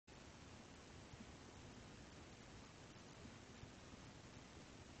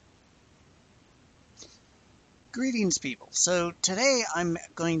Greetings, people. So today I'm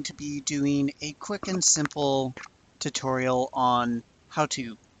going to be doing a quick and simple tutorial on how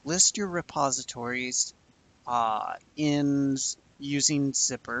to list your repositories using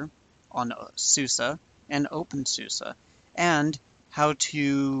Zypper on SUSE and Opensuse, and how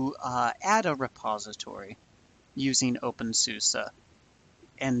to add a repository using Opensuse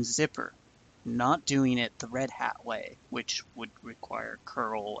and Zypper, not doing it the Red Hat way, which would require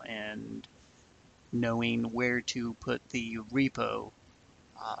curl and knowing where to put the repo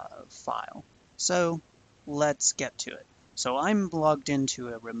file. So let's get to it. So I'm logged into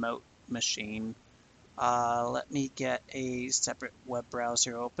a remote machine. Let me get a separate web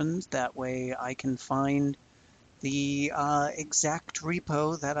browser opened. That way I can find the exact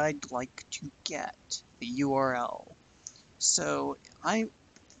repo that I'd like to get, the URL. So the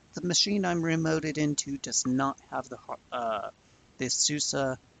machine I'm remoted into does not have the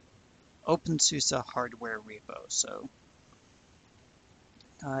SUSE Opensuse hardware repo, so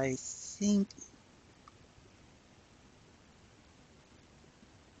I think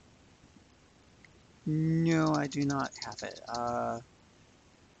no, I do not have it.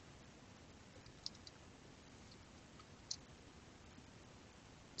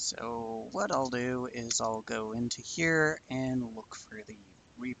 So what I'll do is I'll go into here and look for the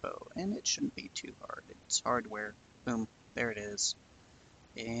repo, and it shouldn't be too hard. It's hardware. Boom, there it is.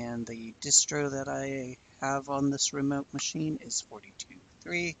 And the distro that I have on this remote machine is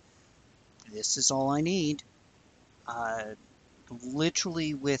 42.3. This is all I need.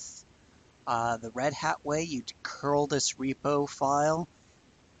 Literally with the Red Hat way, you'd curl this repo file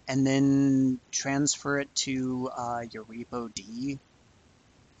and then transfer it to your repo D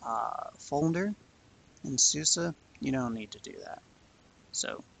folder in SUSE. You don't need to do that.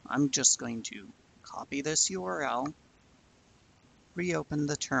 So I'm just going to copy this URL, reopen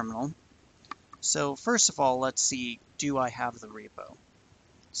the terminal. So first of all, let's see, do I have the repo?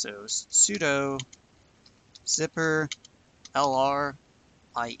 So sudo zypper lr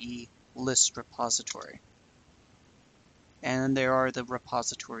ie list repository. And there are the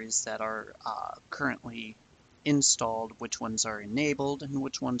repositories that are currently installed, which ones are enabled and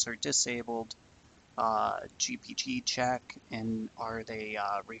which ones are disabled, GPG check, and are they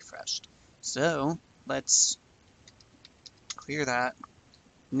refreshed. So let's clear that.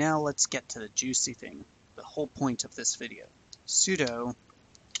 Now let's get to the juicy thing, the whole point of this video. Sudo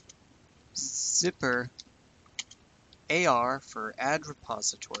zypper ar for add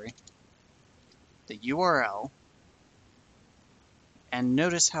repository, the URL, and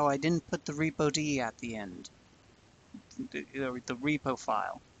notice how I didn't put the repo D at the end, the repo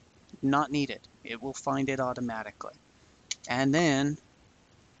file. Not needed. It will find it automatically. And then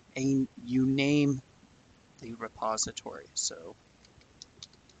you name the repository. So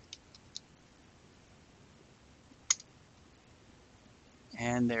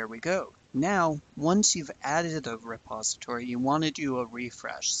and there we go. Now, once you've added a repository, you want to do a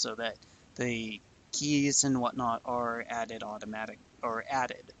refresh so that the keys and whatnot are added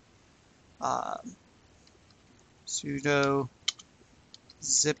sudo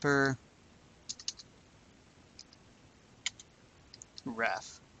zypper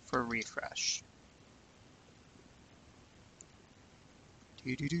ref for refresh.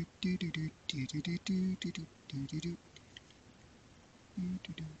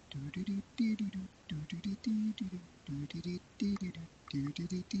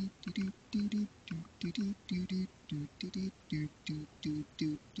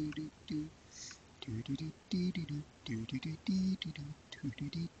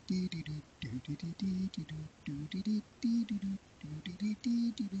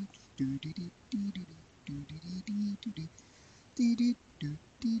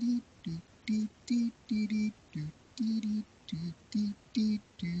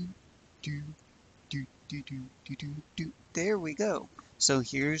 There we go. So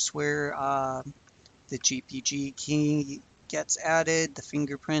here's where the GPG key gets added, the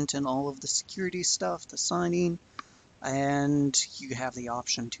fingerprint and all of the security stuff, the signing, and you have the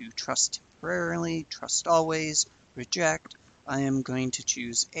option to trust temporarily, trust always, reject. I am going to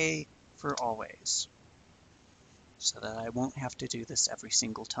choose A for always, so that I won't have to do this every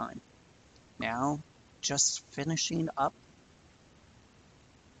single time. Now, just finishing up.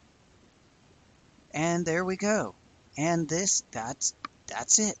 And there we go. And that's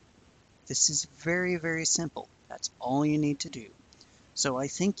it. This is very, very simple. That's all you need to do. So I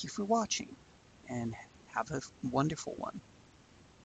thank you for watching, and have a wonderful one.